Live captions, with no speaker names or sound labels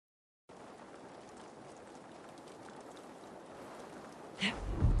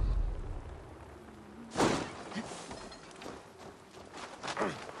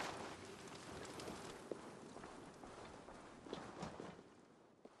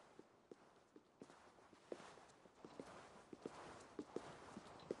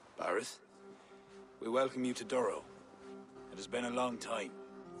Gareth. We welcome you to Durrow. It has been a long time.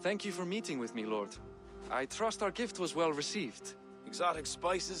 Thank you for meeting with me, Lord. I trust our gift was well received. Exotic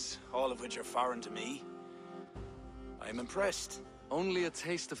spices, all of which are foreign to me. I am impressed. Only a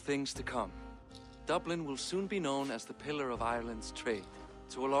taste of things to come. Dublin will soon be known as the pillar of Ireland's trade.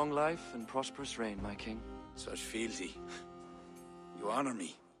 To a long life and prosperous reign, my king. Such fealty. You honor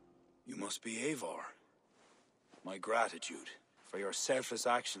me. You must be Eivor. My gratitude for your selfless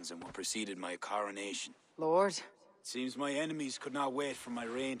actions and what preceded my coronation. Lord? It seems my enemies could not wait for my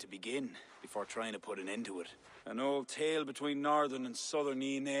reign to begin before trying to put an end to it. An old tale between northern and southern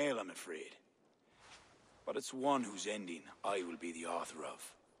Ian, I'm afraid. But it's one whose ending I will be the author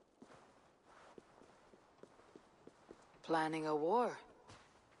of. Planning a war?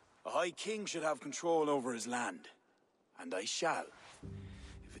 A High King should have control over his land. And I shall.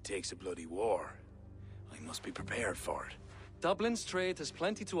 If it takes a bloody war, I must be prepared for it. Dublin's trade has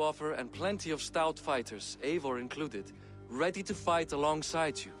plenty to offer and plenty of stout fighters, Eivor included, ready to fight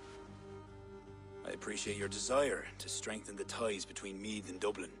alongside you. I appreciate your desire to strengthen the ties between Meath and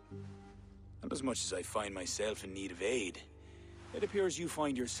Dublin. And as much as I find myself in need of aid, it appears you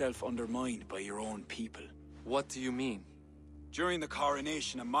find yourself undermined by your own people. What do you mean? During the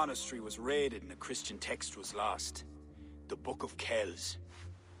coronation, a monastery was raided and a Christian text was lost. The Book of Kells.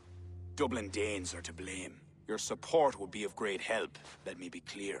 Dublin Danes are to blame. Your support would be of great help, let me be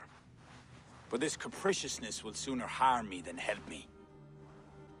clear. But this capriciousness will sooner harm me than help me.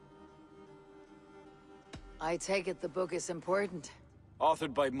 I take it the book is important.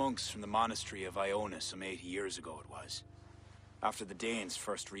 Authored by monks from the monastery of Iona some 80 years ago it was. After the Danes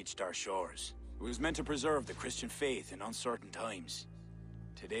first reached our shores. It was meant to preserve the Christian faith in uncertain times.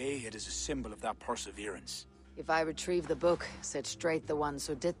 Today, it is a symbol of that perseverance. If I retrieve the book, set straight the ones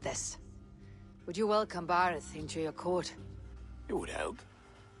who did this, would you welcome Bareth into your court? It would help.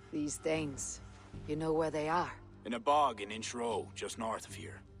 These Danes, you know where they are? In a bog in Inch Row, just north of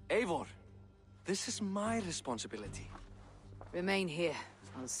here. Eivor, this is my responsibility. Remain here.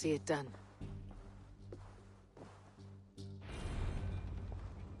 I'll see it done.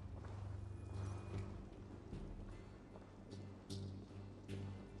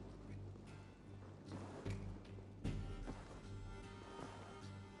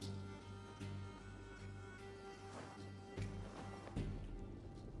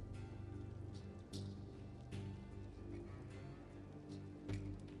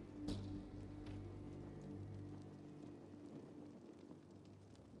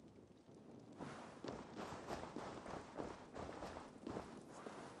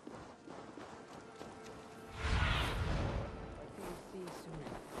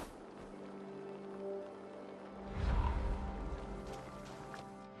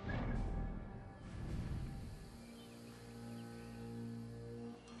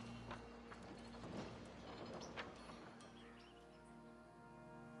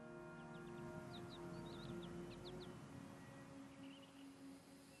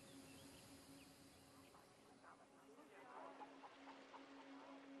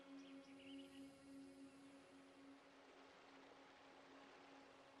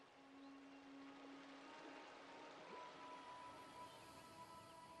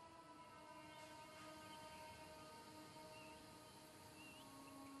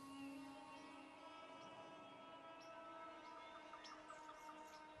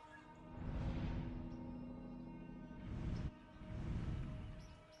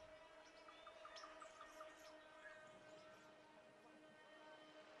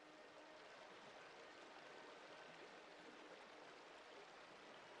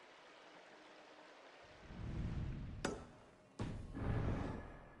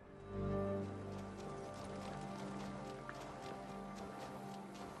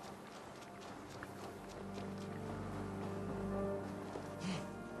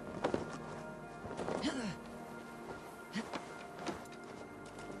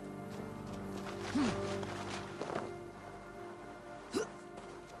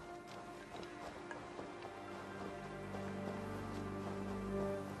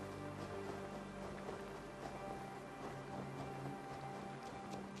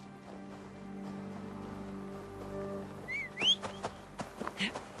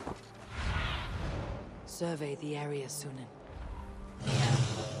 Survey the area, Sunan.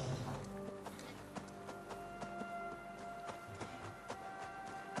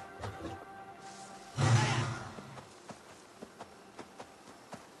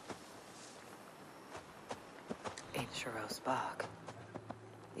 Bog.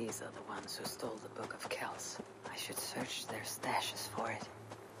 These are the ones who stole the Book of Kells. I should search their stashes for it.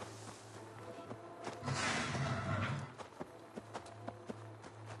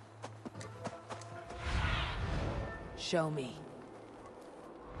 Show me.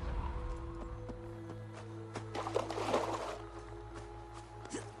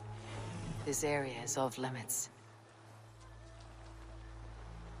 This area is off limits.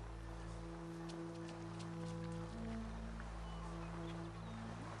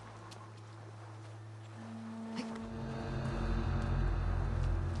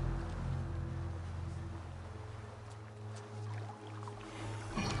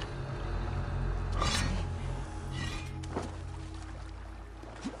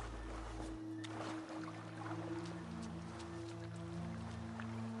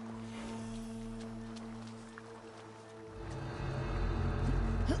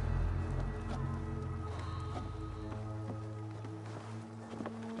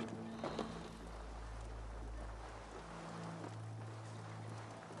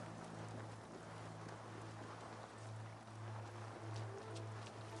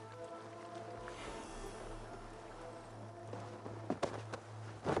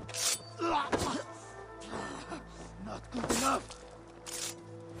 Not good enough.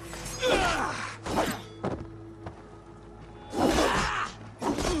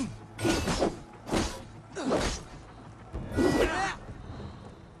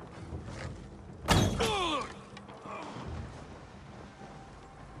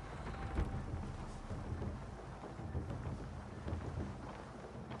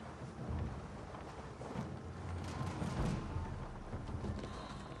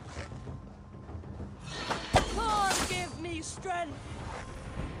 Strength.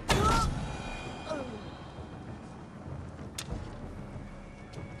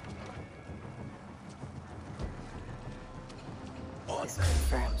 This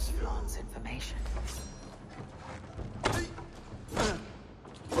confirms Flawn's information.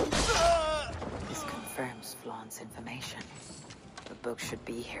 This confirms Flawn's information. The book should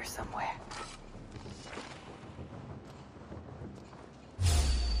be here somewhere.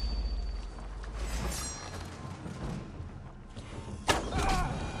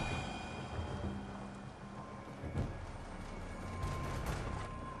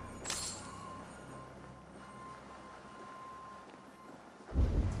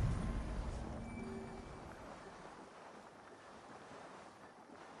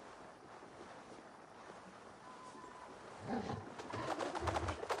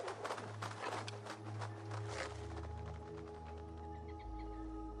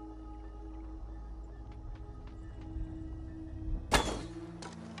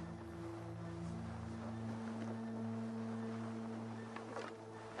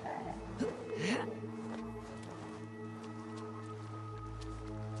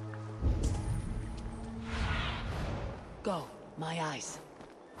 Go, my eyes.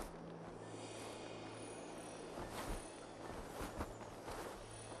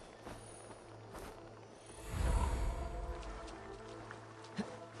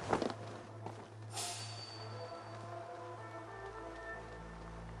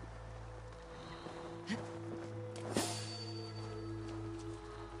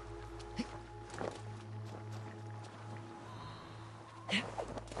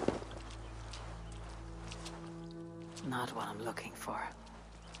 Not what I'm looking for.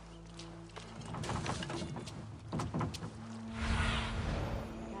 Cast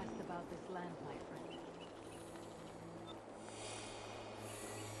about this land, my friend.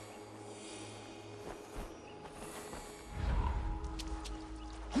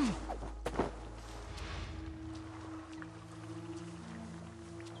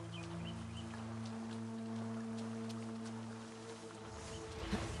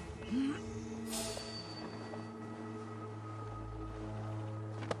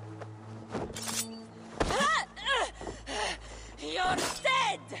 You're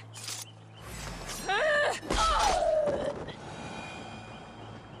dead!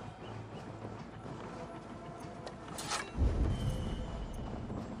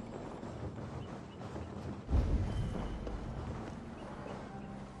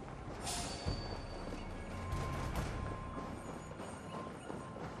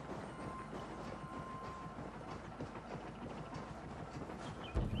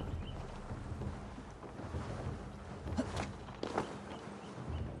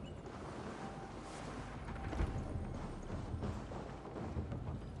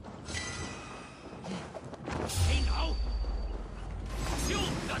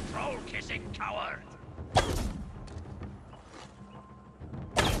 Troll-kissing coward!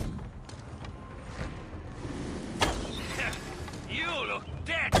 You look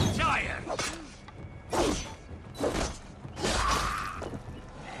dead tired!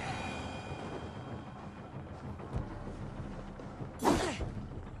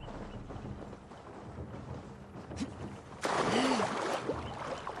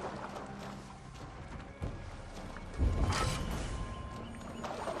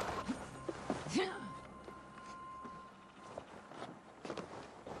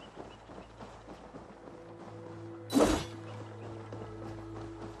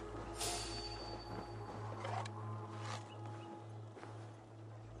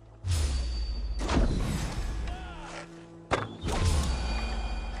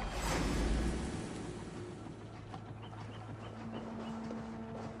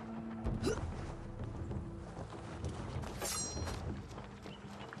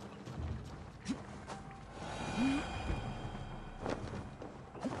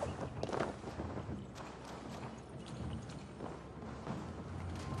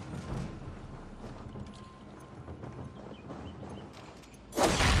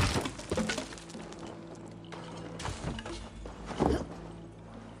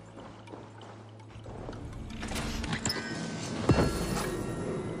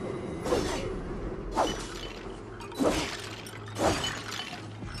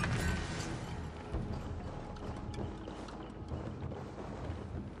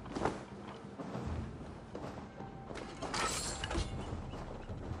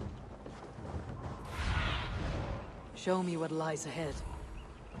 Show me what lies ahead.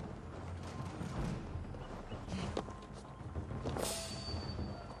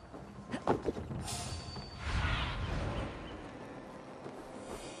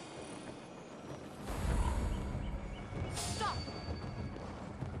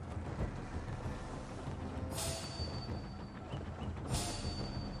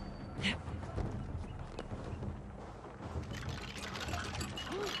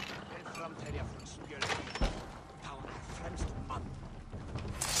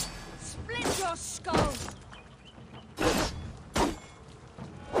 Split your skull!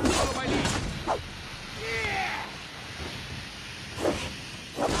 Follow my lead.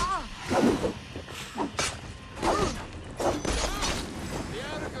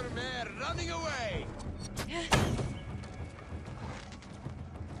 Bjerger mare running away.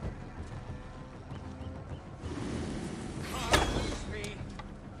 Can't lose me.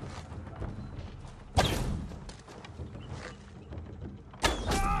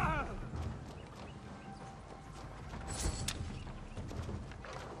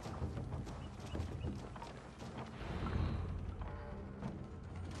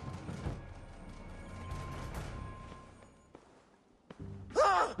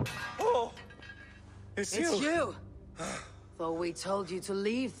 Oh! It's It's you! Thought we told you to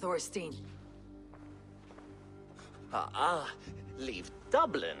leave, Thorstein. Leave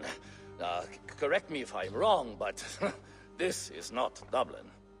Dublin. Correct me if I'm wrong, but this is not Dublin.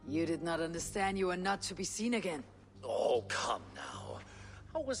 You did not understand you are not to be seen again. Oh, come now.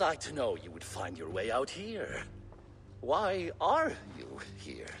 How was I to know you would find your way out here? Why are you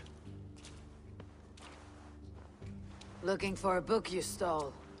here? Looking for a book you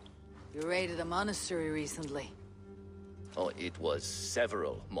stole. You raided a monastery recently. Oh, it was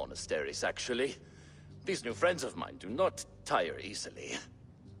several monasteries, actually. These new friends of mine do not tire easily.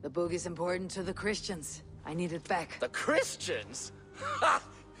 The book is important to the Christians. I need it back. The Christians? Ha!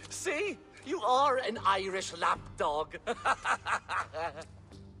 See? You are an Irish lapdog.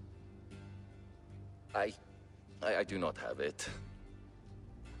 I do not have it.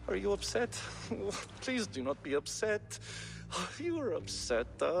 Are you upset? Please do not be upset. You are upset,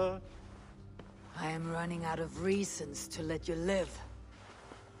 I am running out of reasons to let you live.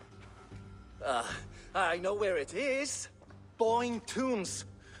 I know where it is. Boyne Tombs.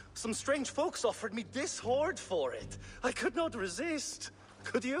 Some strange folks offered me this hoard for it. I could not resist.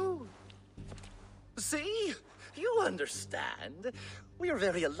 Could you? See? You understand. We are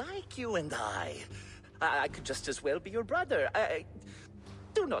very alike, you and I. I could just as well be your brother.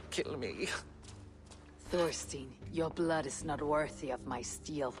 Do not kill me. Thorstein, your blood is not worthy of my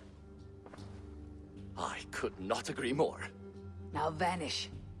steel. I could not agree more. Now vanish.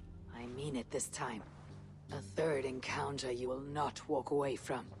 I mean it this time. A third encounter you will not walk away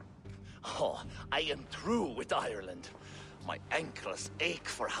from. Oh, I am through with Ireland. My ankles ache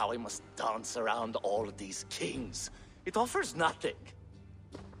for how I must dance around all of these kings. It offers nothing.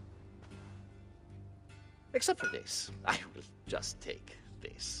 Except for this. I will just take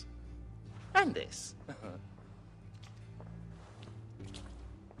this. And this.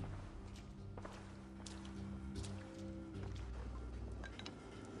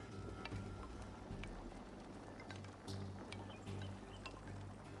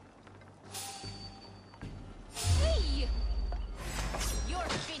 Hey! You're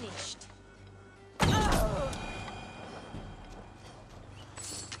finished.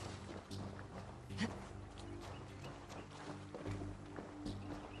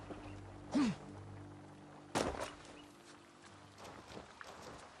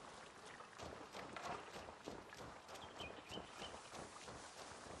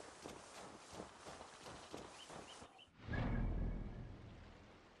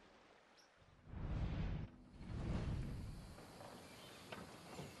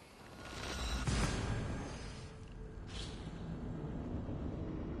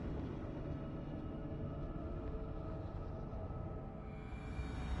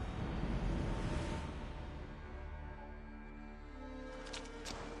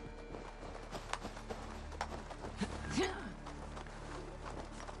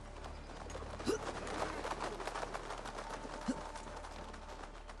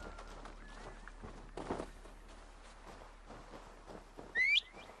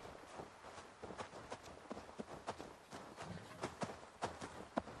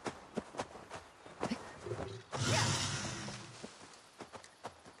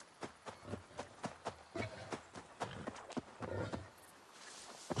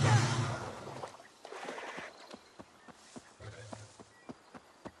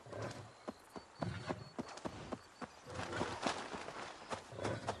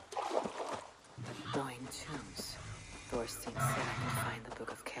 Augustine said I could find the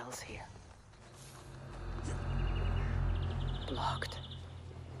Book of Kells here. Blocked.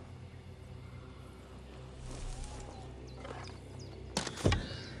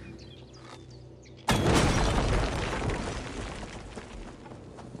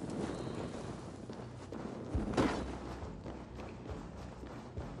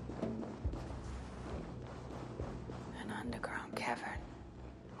 An underground cavern.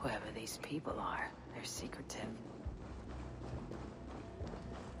 Whoever these people are, they're secretive.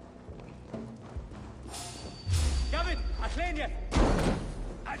 Gavin, Atlania!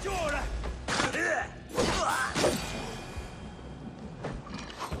 Ajora!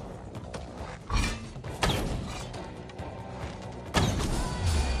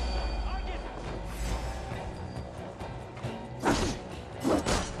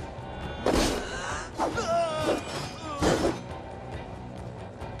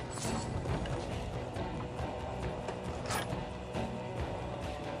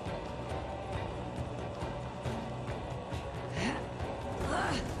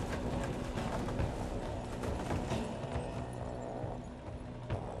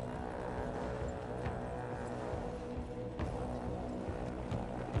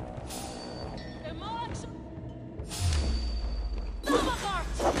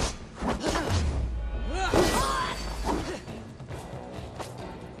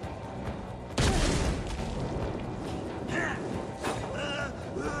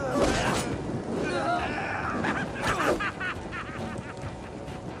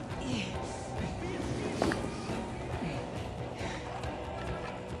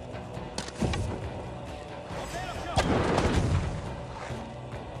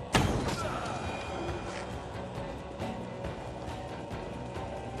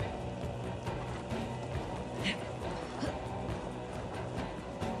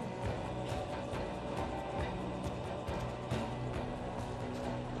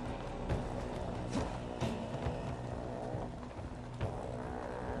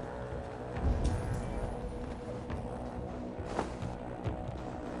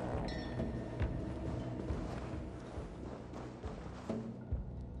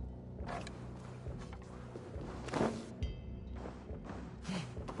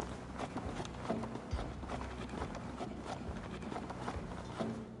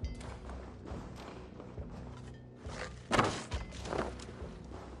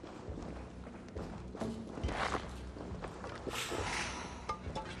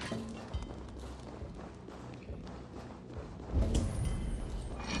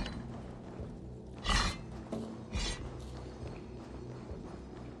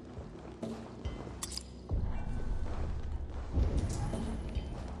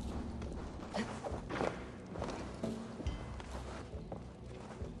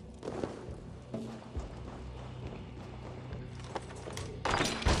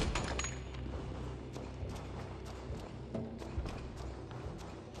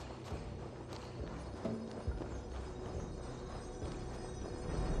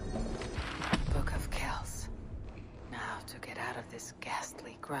 This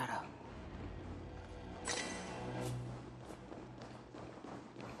ghastly grotto.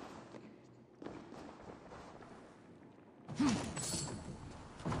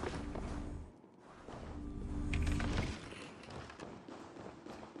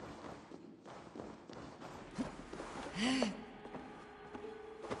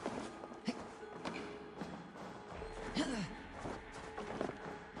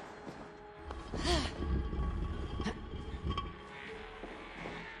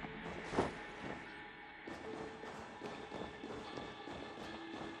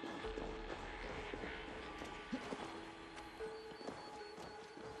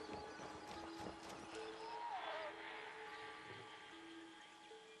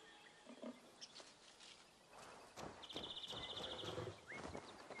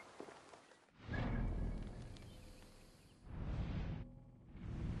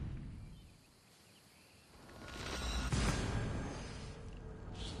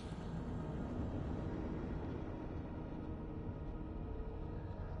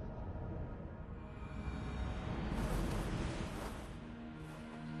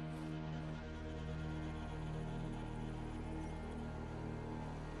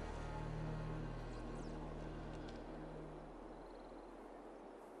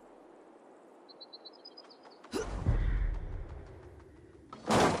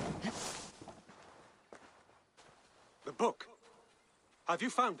 The book. Have you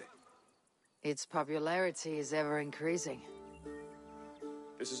found it? Its popularity is ever increasing.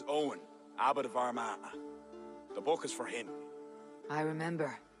 This is Owen, Abbot of Armagh. The book is for him. I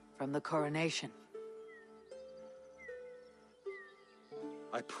remember, from the coronation.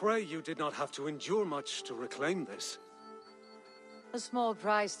 I pray you did not have to endure much to reclaim this. A small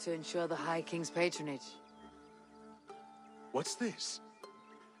price to ensure the High King's patronage. What's this?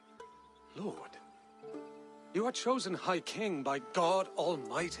 Lord, you are chosen High King by God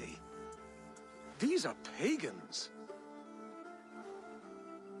Almighty. These are pagans.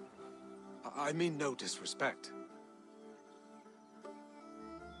 I mean no disrespect.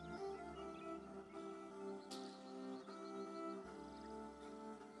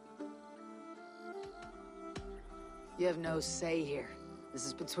 You have no say here. This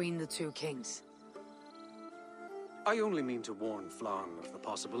is between the two kings. I only mean to warn Flann of the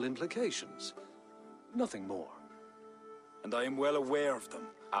possible implications. Nothing more. And I am well aware of them,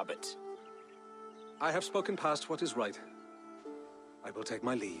 Abbot. I have spoken past what is right. I will take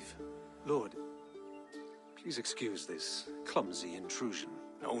my leave. Lord, please excuse this clumsy intrusion.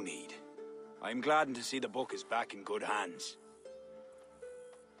 No need. I am gladdened to see the book is back in good hands.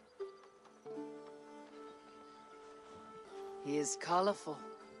 He is colorful.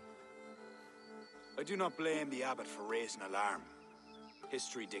 I do not blame the Abbot for raising alarm.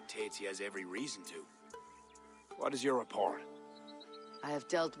 History dictates he has every reason to. What is your report? I have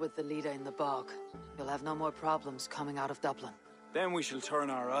dealt with the leader in the bog. You'll have no more problems coming out of Dublin. Then we shall turn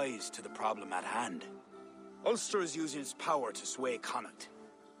our eyes to the problem at hand. Ulster is using its power to sway Connacht.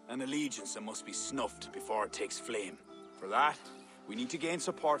 An allegiance that must be snuffed before it takes flame. For that, we need to gain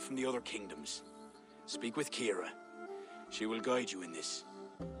support from the other kingdoms. Speak with Kira. She will guide you in this.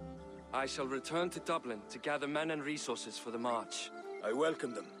 I shall return to Dublin to gather men and resources for the march. I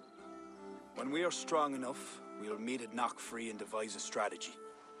welcome them. When we are strong enough, we will meet at Knockfree and devise a strategy.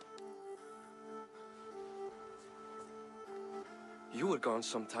 You were gone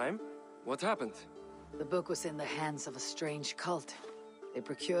some time. What happened? The book was in the hands of a strange cult. They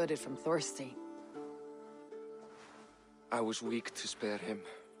procured it from Thorstein. I was weak to spare him.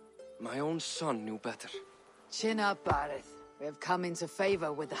 My own son knew better. Chin up, Barith. We have come into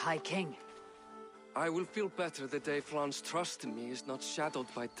favor with the High King. I will feel better the day Flann's trust in me is not shadowed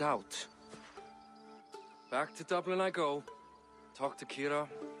by doubt. Back to Dublin I go. Talk to Kira.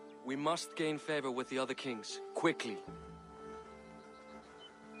 We must gain favor with the other kings, quickly.